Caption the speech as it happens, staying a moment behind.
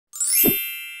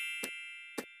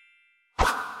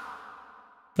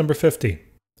Number 50.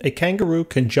 A kangaroo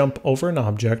can jump over an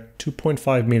object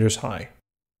 2.5 meters high.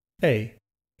 A.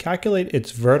 Calculate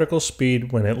its vertical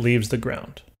speed when it leaves the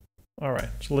ground. All right,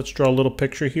 so let's draw a little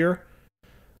picture here.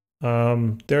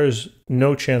 There's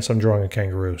no chance I'm drawing a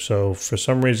kangaroo. So for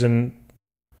some reason,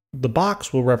 the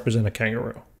box will represent a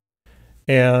kangaroo.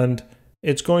 And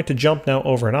it's going to jump now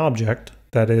over an object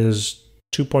that is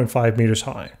 2.5 meters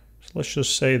high. So let's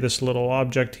just say this little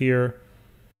object here.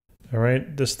 All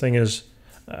right, this thing is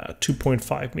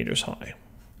 2.5 meters high.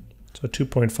 So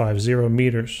 2.50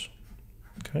 meters.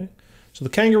 Okay, so the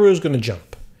kangaroo is going to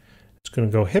jump. It's going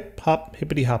to go hip hop,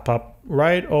 hippity hop hop,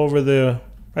 right over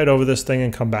this thing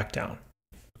and come back down.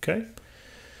 Okay.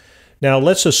 Now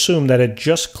let's assume that it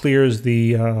just clears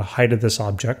the height of this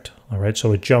object. All right,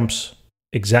 so it jumps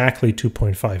exactly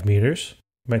 2.5 meters.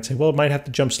 You might say, well, it might have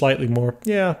to jump slightly more.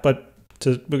 Yeah, but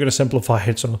we're going to simplify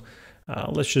it. So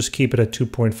let's just keep it at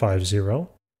 2.50.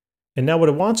 And now what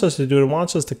it wants us to do, it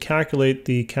wants us to calculate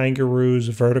the kangaroo's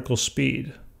vertical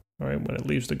speed, all right, when it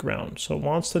leaves the ground. So it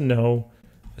wants to know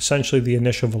essentially the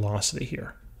initial velocity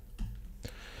here.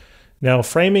 Now,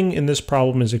 framing in this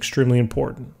problem is extremely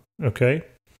important, okay?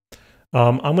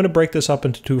 I'm going to break this up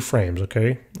into two frames,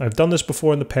 okay? I've done this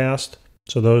before in the past,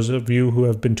 so those of you who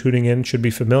have been tuning in should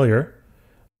be familiar.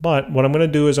 But what I'm going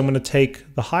to do is I'm going to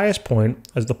take the highest point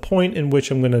as the point in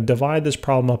which I'm going to divide this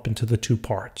problem up into the two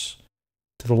parts.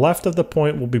 To the left of the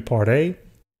point will be part A,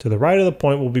 to the right of the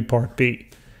point will be part B.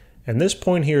 And this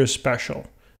point here is special.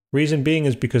 Reason being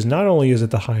is because not only is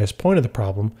it the highest point of the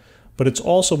problem, but it's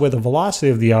also where the velocity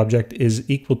of the object is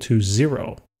equal to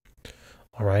 0.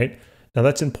 All right. Now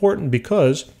that's important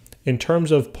because in terms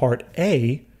of part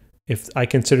A, if I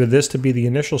consider this to be the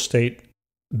initial state,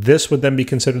 this would then be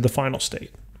considered the final state.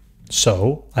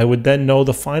 So I would then know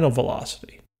the final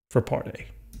velocity for part A.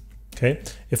 Okay.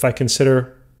 If I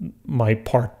consider my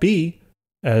part B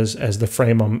as the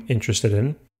frame I'm interested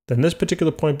in, then this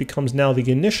particular point becomes now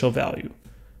the initial value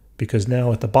because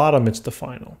now at the bottom it's the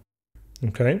final.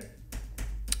 Okay.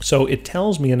 So it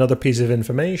tells me another piece of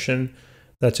information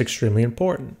that's extremely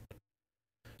important.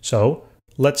 So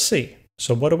let's see.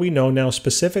 So what do we know now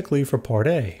specifically for part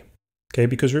A? Okay,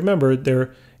 because remember,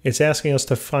 it's asking us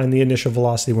to find the initial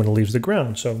velocity when it leaves the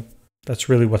ground. So that's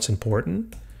really what's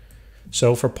important.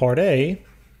 So for part A,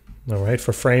 all right,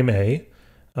 for frame A,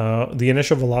 the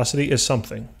initial velocity is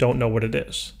something. Don't know what it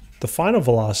is. The final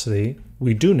velocity,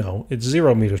 we do know, it's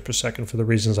 0 meters per second for the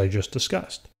reasons I just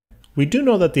discussed. We do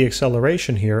know that the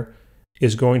acceleration here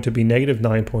is going to be negative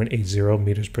 9.80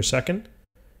 meters per second.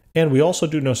 And we also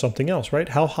do know something else, right?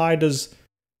 How high does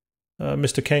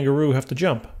Mr. Kangaroo have to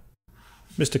jump?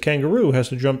 Mr. Kangaroo has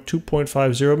to jump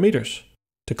 2.50 meters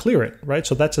to clear it, right?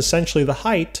 So that's essentially the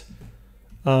height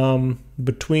from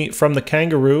the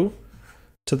kangaroo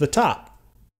to the top.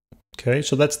 Okay,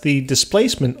 so that's the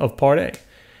displacement of part A.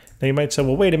 Now you might say,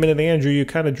 well, wait a minute, Andrew, you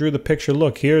kind of drew the picture.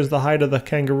 Look, here's the height of the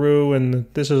kangaroo,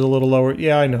 and this is a little lower.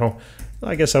 Yeah, I know.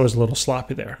 I guess I was a little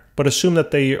sloppy there. But assume that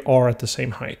they are at the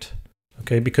same height,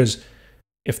 okay? Because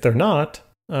if they're not,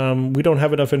 we don't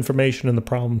have enough information in the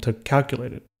problem to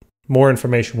calculate it. More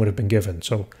information would have been given,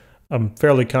 so I'm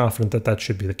fairly confident that that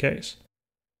should be the case.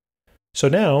 So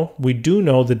now we do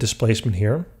know the displacement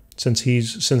here. Since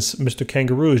Mr.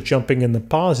 Kangaroo is jumping in the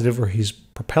positive, or he's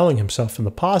propelling himself in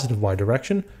the positive y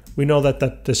direction, we know that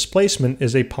that displacement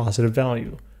is a positive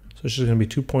value. So it's just going to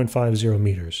be 2.50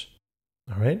 meters.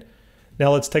 All right.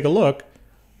 Now let's take a look.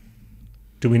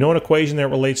 Do we know an equation that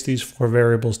relates these four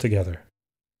variables together?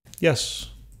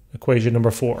 Yes, equation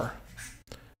number 4.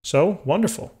 So,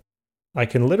 wonderful. I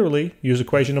can literally use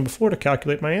equation number 4 to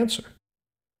calculate my answer.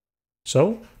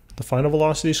 So, the final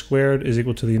velocity squared is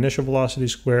equal to the initial velocity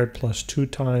squared plus 2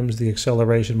 times the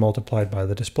acceleration multiplied by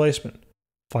the displacement.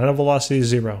 Final velocity is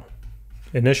 0.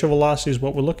 Initial velocity is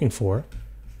what we're looking for.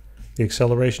 The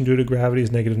acceleration due to gravity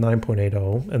is negative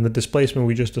 9.80, and the displacement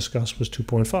we just discussed was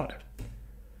 2.5.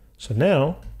 So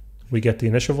now we get the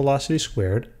initial velocity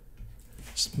squared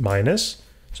minus,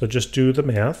 so just do the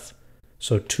math.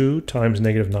 So 2 times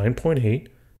negative 9.8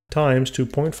 times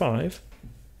 2.5.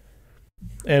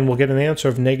 And we'll get an answer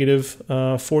of negative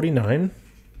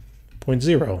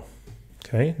 49.0.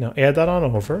 Okay, now add that on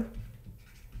over.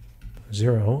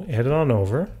 0, add it on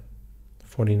over.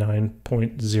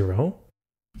 49.0.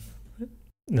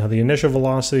 Now the initial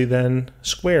velocity then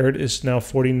squared is now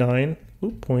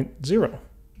 49.0.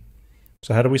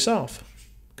 So how do we solve?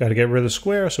 Got to get rid of the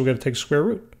square, so we've got to take square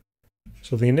root.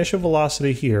 So the initial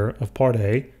velocity here of part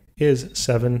A is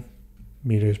 7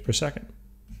 meters per second.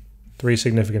 3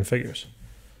 significant figures.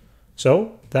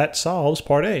 So that solves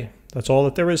part A. That's all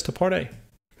that there is to part A.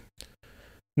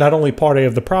 Not only part A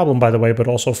of the problem, by the way, but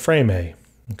also frame A.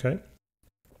 Okay.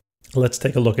 Let's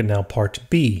take a look at now part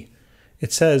B.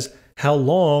 It says, how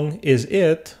long is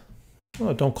it?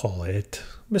 Oh, don't call it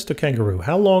Mr. Kangaroo.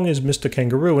 How long is Mr.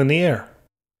 Kangaroo in the air?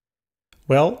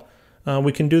 Well,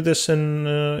 we can do this in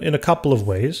a couple of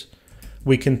ways.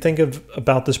 We can think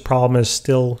about this problem as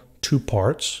still two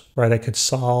parts, right? I could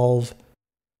solve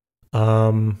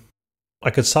for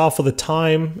the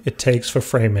time it takes for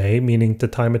frame A, meaning the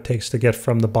time it takes to get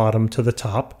from the bottom to the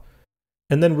top,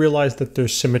 and then realize that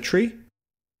there's symmetry,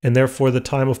 and therefore the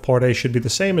time of part A should be the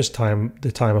same as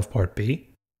the time of part B.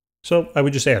 So I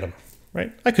would just add them,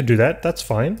 right? I could do that. That's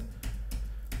fine.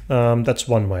 That's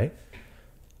one way.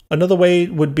 Another way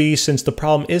would be, since the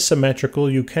problem is symmetrical,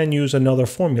 you can use another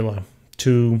formula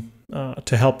to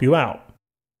help you out.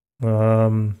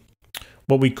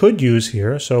 What we could use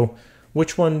here, so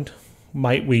which one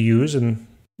might we use? And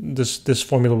this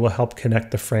formula will help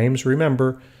connect the frames.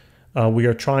 Remember, we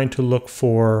are trying to look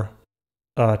for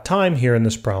time here in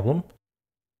this problem.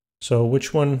 So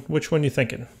which one you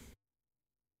thinking?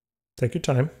 Take your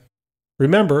time.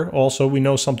 Remember, also, we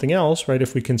know something else, right?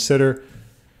 If we consider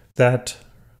that,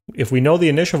 if we know the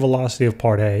initial velocity of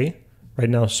part A, right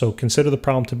now, so consider the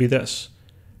problem to be this.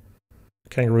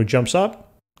 Kangaroo jumps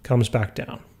up, comes back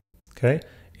down, okay?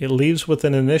 It leaves with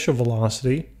an initial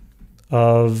velocity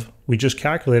of, we just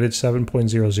calculated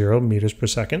 7.00 meters per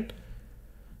second,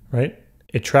 right?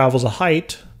 It travels a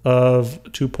height of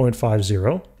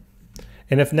 2.50.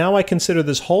 And if now I consider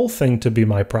this whole thing to be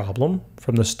my problem,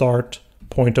 from the start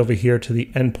point over here to the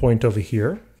end point over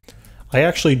here, I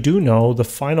actually do know the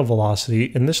final velocity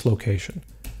in this location.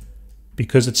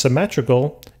 Because it's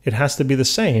symmetrical, it has to be the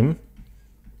same,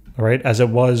 all right, as it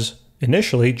was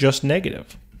initially, just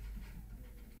negative.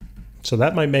 So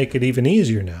that might make it even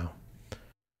easier now,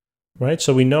 right?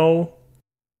 So we know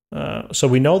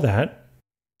that.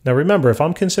 Now remember, if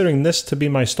I'm considering this to be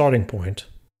my starting point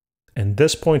and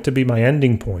this point to be my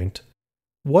ending point,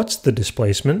 what's the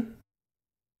displacement?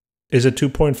 Is it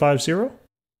 2.50?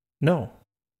 No,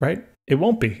 right? It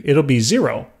won't be. It'll be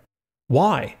 0.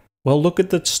 Why? Well, look at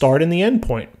the start and the end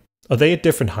point. Are they at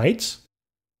different heights?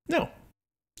 No.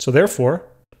 So therefore,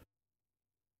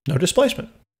 no displacement.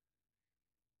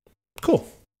 Cool.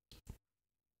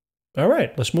 All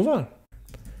right, let's move on.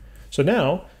 So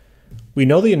now we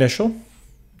know the initial,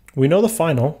 we know the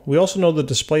final, we also know the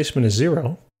displacement is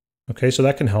 0. Okay, so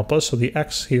that can help us. So the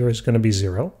x here is going to be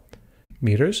 0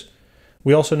 meters.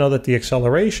 We also know that the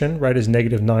acceleration, right, is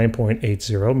negative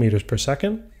 9.80 meters per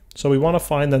second. So we want to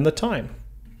find then the time.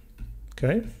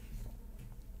 Okay.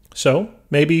 So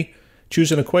maybe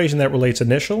choose an equation that relates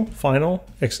initial, final,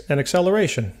 and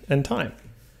acceleration and time.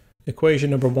 Equation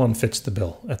number 1 fits the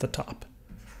bill at the top.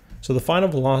 So the final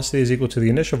velocity is equal to the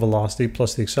initial velocity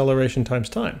plus the acceleration times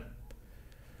time.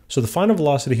 So the final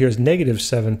velocity here is negative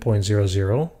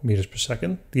 7.00 meters per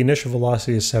second. The initial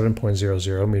velocity is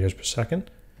 7.00 meters per second,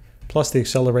 plus the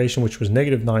acceleration, which was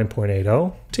negative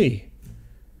 9.80 t.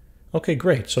 Okay,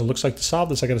 great. So it looks like to solve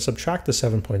this, I got to subtract the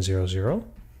 7.00.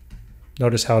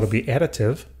 Notice how it'll be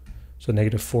additive. So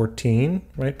negative 14,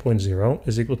 right, 0.0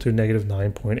 is equal to negative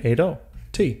 9.80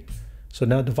 t. So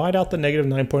now divide out the negative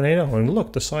 9.80, and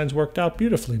look, the signs worked out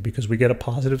beautifully because we get a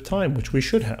positive time, which we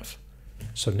should have.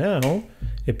 So now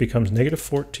it becomes negative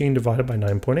 14 divided by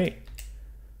 9.8.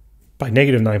 By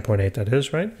negative 9.8, that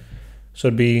is, right? So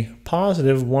it'd be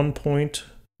positive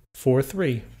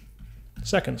 1.43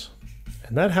 seconds.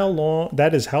 And that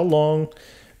is how long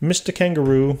Mr.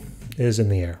 Kangaroo is in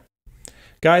the air.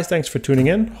 Guys, thanks for tuning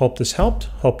in. Hope this helped.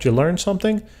 Hope you learned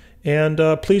something. And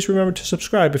please remember to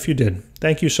subscribe if you did.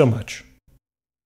 Thank you so much.